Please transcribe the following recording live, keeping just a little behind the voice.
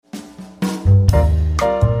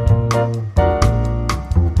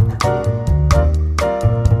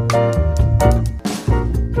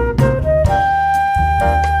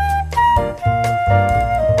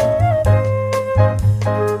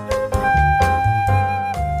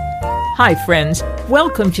Hi, friends.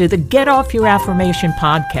 Welcome to the Get Off Your Affirmation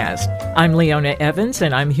podcast. I'm Leona Evans,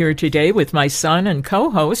 and I'm here today with my son and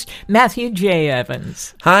co-host, Matthew J.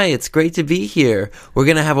 Evans. Hi, it's great to be here. We're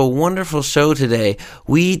going to have a wonderful show today.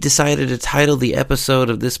 We decided to title the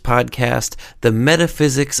episode of this podcast, The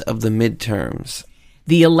Metaphysics of the Midterms.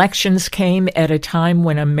 The elections came at a time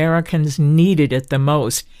when Americans needed it the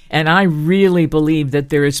most, and I really believe that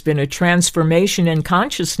there has been a transformation in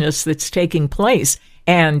consciousness that's taking place,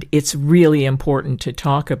 and it's really important to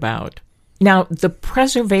talk about. Now, the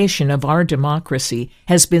preservation of our democracy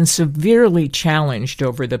has been severely challenged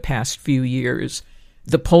over the past few years.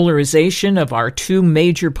 The polarization of our two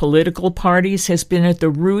major political parties has been at the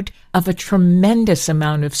root of a tremendous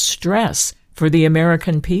amount of stress for the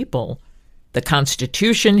American people. The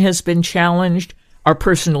Constitution has been challenged. Our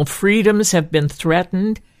personal freedoms have been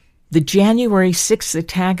threatened. The January 6th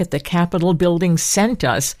attack at the Capitol building sent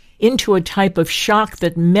us into a type of shock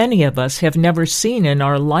that many of us have never seen in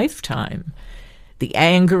our lifetime. The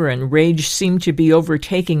anger and rage seem to be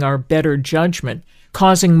overtaking our better judgment,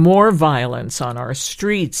 causing more violence on our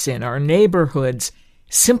streets, in our neighborhoods,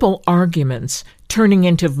 simple arguments turning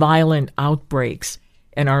into violent outbreaks,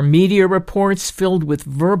 and our media reports filled with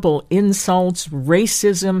verbal insults,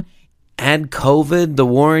 racism. Add COVID, the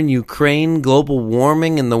war in Ukraine, global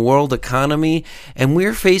warming, and the world economy, and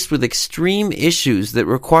we're faced with extreme issues that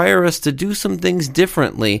require us to do some things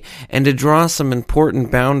differently and to draw some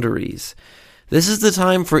important boundaries. This is the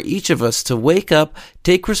time for each of us to wake up,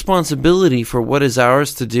 take responsibility for what is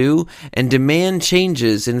ours to do, and demand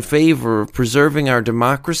changes in favor of preserving our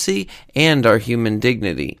democracy and our human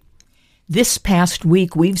dignity. This past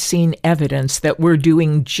week, we've seen evidence that we're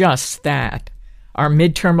doing just that. Our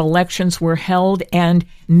midterm elections were held, and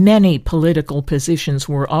many political positions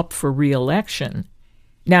were up for re-election.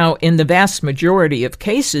 Now, in the vast majority of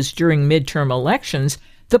cases during midterm elections,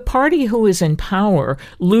 the party who is in power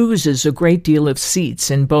loses a great deal of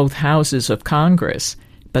seats in both houses of Congress.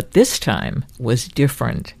 But this time was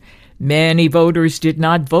different. Many voters did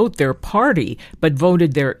not vote their party, but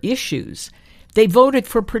voted their issues. They voted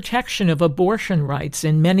for protection of abortion rights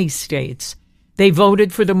in many states. They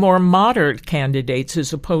voted for the more moderate candidates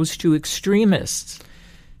as opposed to extremists.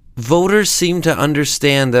 Voters seemed to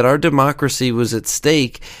understand that our democracy was at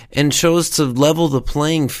stake and chose to level the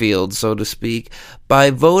playing field, so to speak, by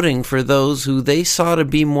voting for those who they saw to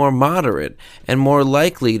be more moderate and more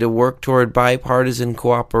likely to work toward bipartisan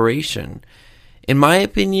cooperation. In my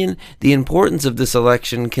opinion, the importance of this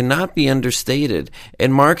election cannot be understated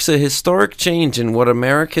and marks a historic change in what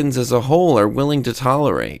Americans as a whole are willing to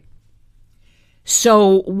tolerate.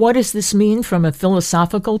 So, what does this mean from a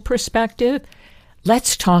philosophical perspective?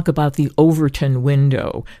 Let's talk about the Overton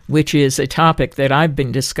window, which is a topic that I've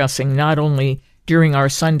been discussing not only during our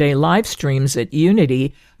Sunday live streams at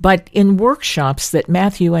Unity, but in workshops that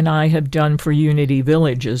Matthew and I have done for Unity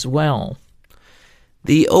Village as well.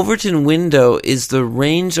 The Overton window is the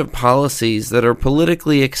range of policies that are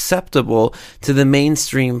politically acceptable to the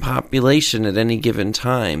mainstream population at any given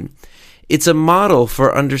time. It's a model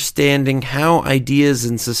for understanding how ideas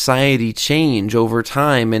in society change over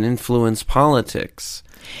time and influence politics.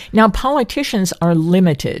 Now, politicians are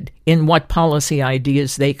limited in what policy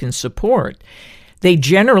ideas they can support. They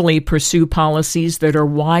generally pursue policies that are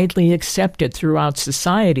widely accepted throughout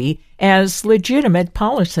society as legitimate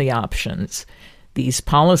policy options. These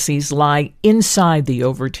policies lie inside the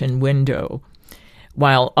Overton window.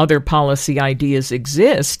 While other policy ideas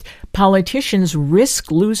exist, politicians risk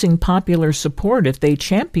losing popular support if they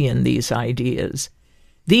champion these ideas.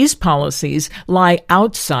 These policies lie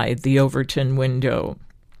outside the Overton window.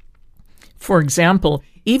 For example,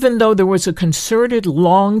 even though there was a concerted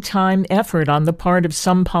long-time effort on the part of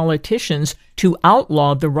some politicians to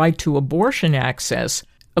outlaw the right to abortion access,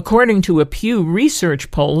 according to a Pew Research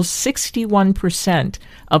poll, 61%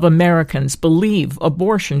 of Americans believe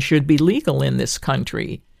abortion should be legal in this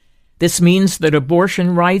country. This means that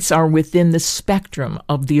abortion rights are within the spectrum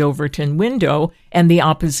of the Overton window, and the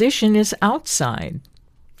opposition is outside.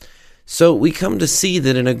 So we come to see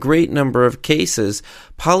that in a great number of cases,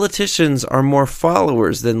 politicians are more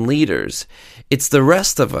followers than leaders. It's the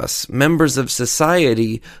rest of us, members of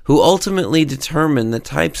society, who ultimately determine the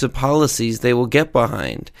types of policies they will get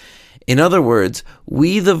behind. In other words,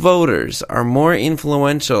 we the voters are more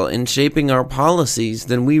influential in shaping our policies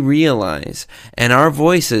than we realize, and our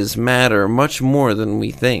voices matter much more than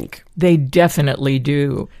we think. They definitely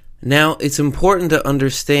do. Now, it's important to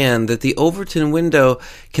understand that the Overton window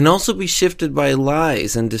can also be shifted by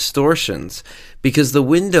lies and distortions, because the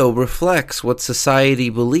window reflects what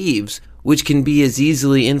society believes, which can be as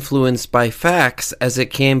easily influenced by facts as it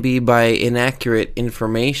can be by inaccurate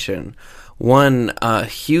information. One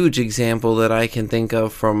huge example that I can think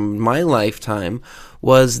of from my lifetime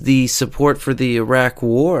was the support for the Iraq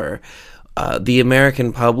War. The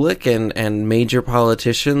American public and major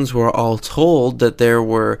politicians were all told that there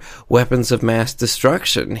were weapons of mass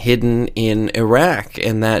destruction hidden in Iraq,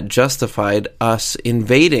 and that justified us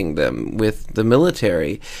invading them with the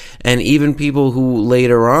military. And even people who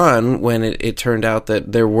later on, when it turned out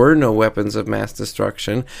that there were no weapons of mass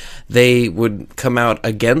destruction, they would come out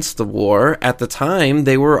against the war. At the time,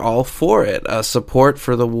 they were all for it. Support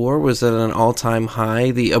for the war was at an all-time high.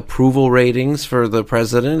 The approval ratings for the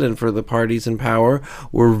president and for the parties in power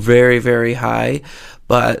were very, very high,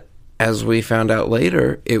 but as we found out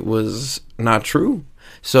later, it was not true.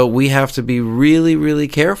 So we have to be really, really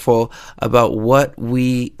careful about what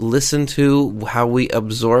we listen to, how we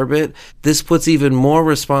absorb it. This puts even more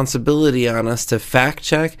responsibility on us to fact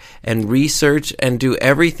check and research and do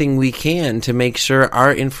everything we can to make sure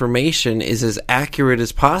our information is as accurate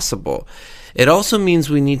as possible. It also means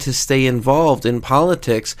we need to stay involved in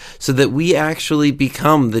politics so that we actually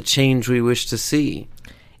become the change we wish to see.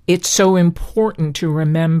 It's so important to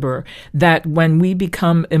remember that when we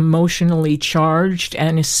become emotionally charged,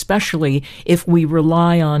 and especially if we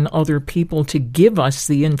rely on other people to give us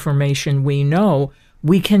the information we know,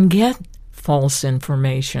 we can get false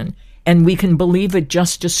information, and we can believe it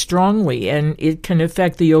just as strongly, and it can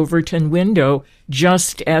affect the Overton window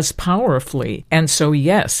just as powerfully. And so,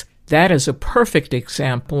 yes, that is a perfect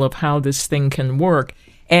example of how this thing can work.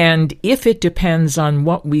 And if it depends on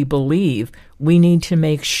what we believe, we need to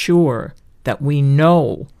make sure that we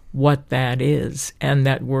know what that is and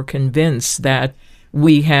that we're convinced that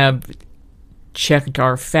we have checked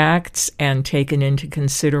our facts and taken into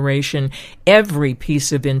consideration every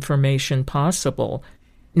piece of information possible.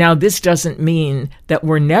 Now, this doesn't mean that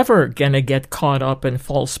we're never going to get caught up in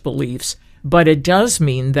false beliefs, but it does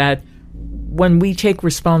mean that when we take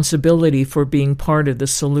responsibility for being part of the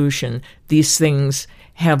solution, these things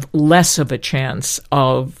have less of a chance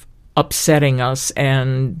of upsetting us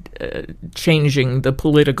and changing the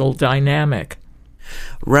political dynamic.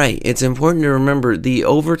 Right. It's important to remember the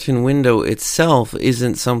Overton window itself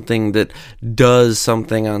isn't something that does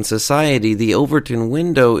something on society. The Overton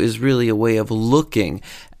window is really a way of looking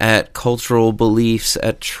at cultural beliefs,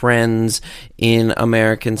 at trends in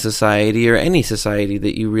American society or any society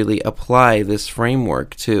that you really apply this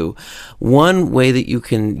framework to. One way that you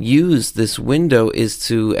can use this window is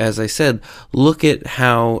to, as I said, look at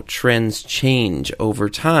how trends change over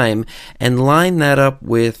time and line that up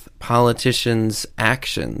with politicians'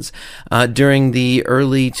 actions. During the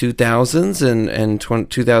early 2000s and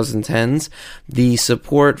 2010s, the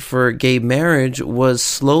support for gay marriage was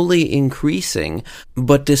slowly increasing,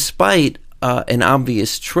 but despite an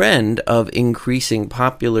obvious trend of increasing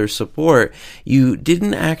popular support, you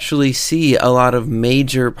didn't actually see a lot of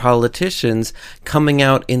major politicians coming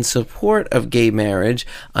out in support of gay marriage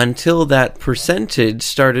until that percentage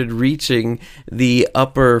started reaching the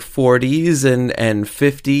upper 40s and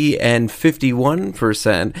 50 and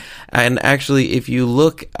 51%. And actually, if you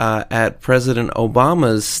look at President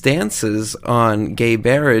Obama's stances on gay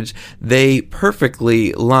marriage, they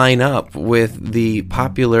perfectly line up with the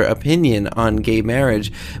popular opinion on gay marriage,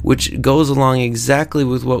 which goes along exactly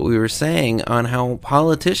with what we were saying on how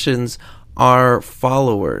politicians are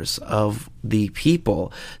followers of the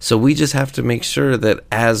people. So we just have to make sure that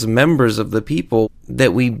as members of the people,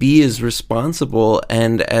 that we be as responsible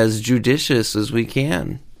and as judicious as we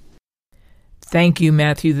can. Thank you,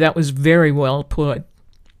 Matthew. That was very well put.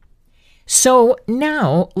 So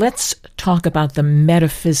now let's talk about the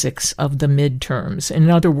metaphysics of the midterms. In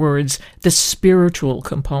other words, the spiritual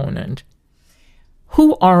component.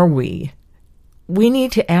 Who are we? We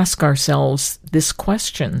need to ask ourselves this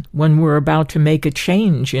question when we're about to make a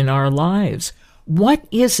change in our lives. What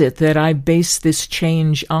is it that I base this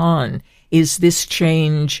change on? Is this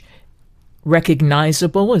change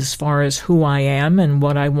recognizable as far as who I am and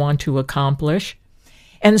what I want to accomplish?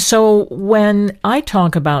 And so when I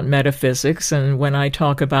talk about metaphysics and when I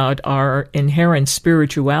talk about our inherent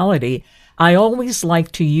spirituality, I always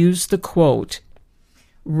like to use the quote,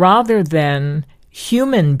 rather than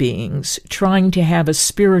human beings trying to have a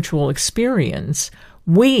spiritual experience,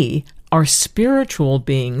 we are spiritual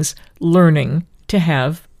beings learning to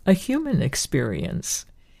have a human experience.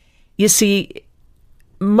 You see,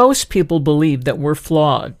 most people believe that we're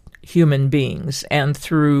flawed human beings, and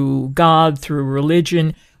through God, through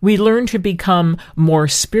religion, we learn to become more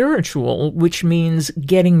spiritual, which means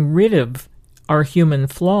getting rid of our human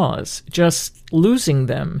flaws, just losing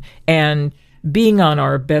them, and being on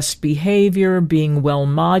our best behavior, being well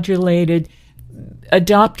modulated,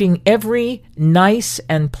 adopting every nice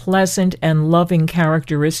and pleasant and loving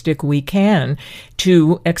characteristic we can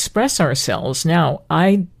to express ourselves. Now,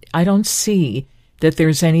 I don't see that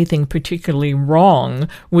there's anything particularly wrong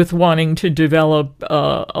with wanting to develop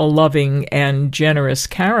a loving and generous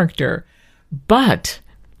character. But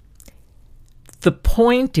the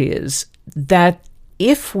point is that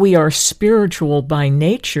if we are spiritual by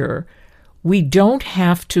nature, we don't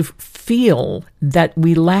have to feel that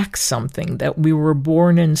we lack something, that we were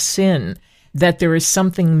born in sin, that there is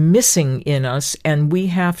something missing in us, and we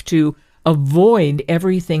have to avoid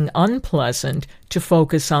everything unpleasant to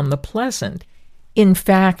focus on the pleasant. In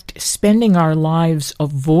fact, spending our lives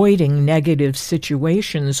avoiding negative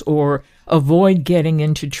situations or avoid getting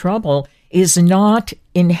into trouble is not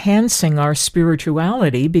enhancing our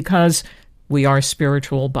spirituality, because we are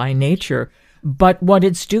spiritual by nature. But what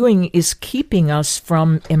it's doing is keeping us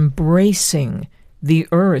from embracing the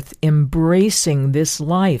earth, embracing this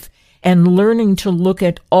life, and learning to look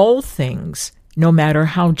at all things, no matter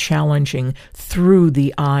how challenging, through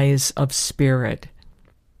the eyes of spirit.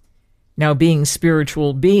 Now, being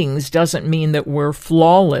spiritual beings doesn't mean that we're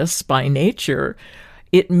flawless by nature.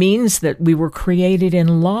 It means that we were created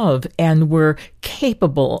in love and we're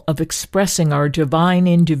capable of expressing our divine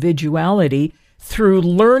individuality through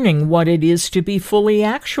learning what it is to be fully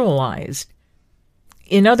actualized.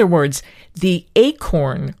 In other words, the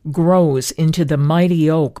acorn grows into the mighty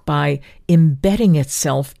oak by embedding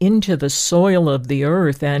itself into the soil of the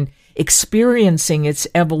earth and experiencing its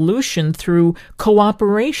evolution through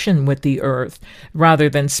cooperation with the earth, rather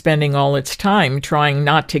than spending all its time trying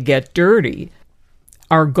not to get dirty.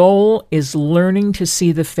 Our goal is learning to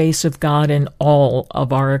see the face of God in all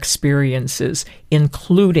of our experiences,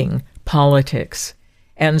 including politics.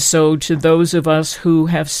 And so to those of us who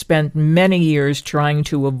have spent many years trying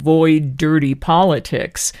to avoid dirty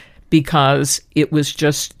politics because it was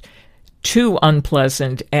just too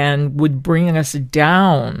unpleasant and would bring us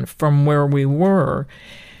down from where we were,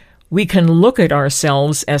 we can look at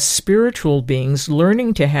ourselves as spiritual beings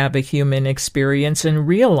learning to have a human experience and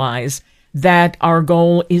realize that our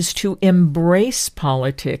goal is to embrace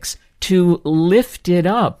politics, to lift it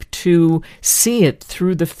up, to see it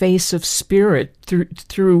through the face of spirit,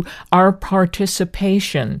 through our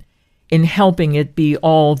participation in helping it be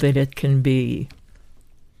all that it can be.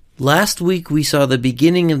 Last week we saw the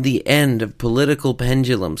beginning of the end of political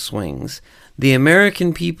pendulum swings. The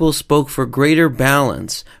American people spoke for greater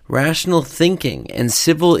balance, rational thinking, and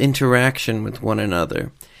civil interaction with one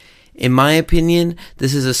another. In my opinion,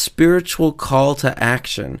 this is a spiritual call to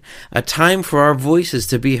action, a time for our voices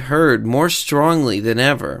to be heard more strongly than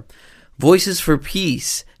ever. Voices for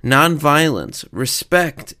peace, nonviolence,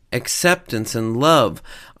 respect, acceptance, and love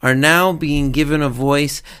are now being given a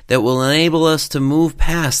voice that will enable us to move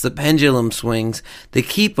past the pendulum swings that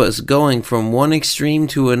keep us going from one extreme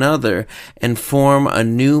to another and form a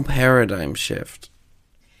new paradigm shift.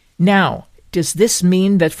 Now, does this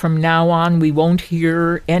mean that from now on we won't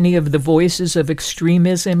hear any of the voices of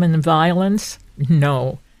extremism and violence?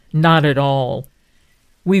 No, not at all.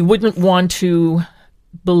 We wouldn't want to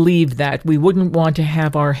believe that. We wouldn't want to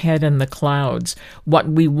have our head in the clouds. What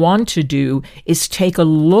we want to do is take a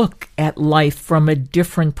look at life from a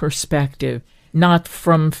different perspective, not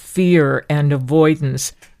from fear and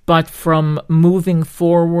avoidance, but from moving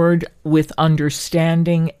forward with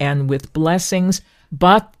understanding and with blessings,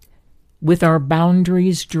 but with our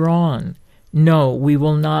boundaries drawn. No, we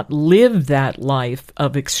will not live that life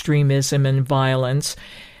of extremism and violence,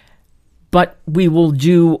 but we will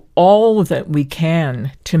do all that we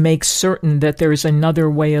can to make certain that there's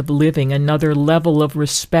another way of living, another level of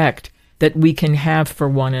respect that we can have for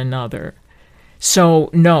one another.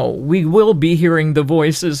 So, no, we will be hearing the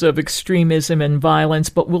voices of extremism and violence,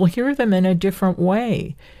 but we'll hear them in a different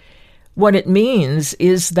way. What it means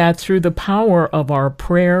is that through the power of our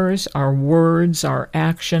prayers, our words, our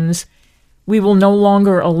actions, we will no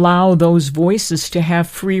longer allow those voices to have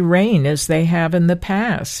free rein as they have in the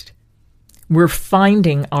past. We're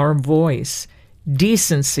finding our voice.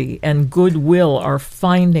 Decency and goodwill are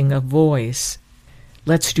finding a voice.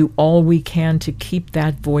 Let's do all we can to keep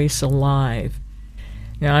that voice alive.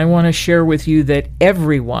 Now, I want to share with you that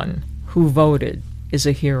everyone who voted is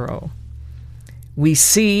a hero. We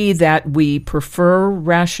see that we prefer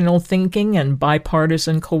rational thinking and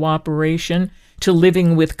bipartisan cooperation to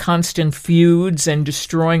living with constant feuds and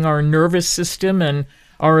destroying our nervous system and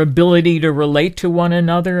our ability to relate to one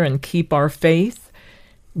another and keep our faith.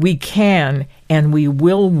 We can and we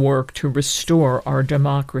will work to restore our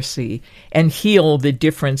democracy and heal the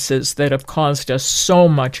differences that have caused us so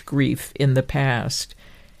much grief in the past.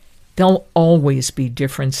 There'll always be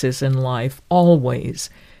differences in life, always.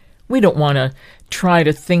 We don't want to try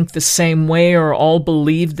to think the same way or all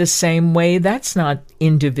believe the same way. That's not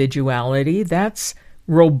individuality. That's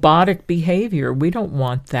robotic behavior. We don't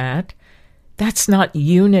want that. That's not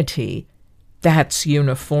unity. That's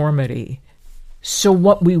uniformity. So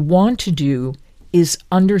what we want to do is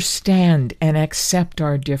understand and accept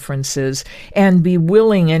our differences and be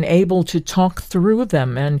willing and able to talk through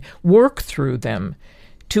them and work through them,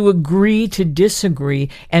 to agree to disagree,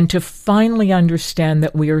 and to finally understand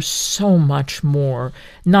that we are so much more,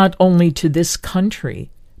 not only to this country,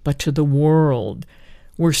 but to the world.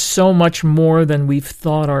 We're so much more than we've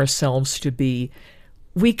thought ourselves to be.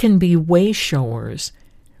 We can be way showers.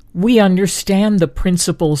 We understand the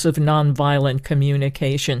principles of nonviolent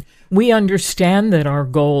communication. We understand that our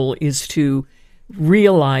goal is to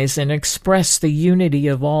realize and express the unity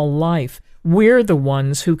of all life. We're the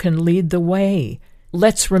ones who can lead the way.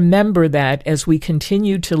 Let's remember that as we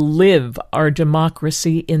continue to live our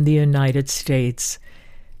democracy in the United States.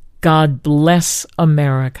 God bless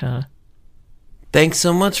America. Thanks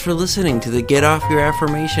so much for listening to the Get Off Your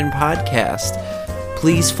Affirmation podcast.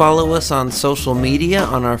 Please follow us on social media,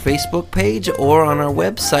 on our Facebook page, or on our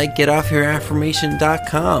website,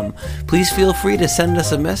 getoffyouraffirmation.com. Please feel free to send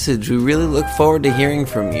us a message. We really look forward to hearing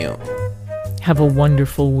from you. Have a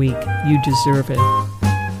wonderful week. You deserve it.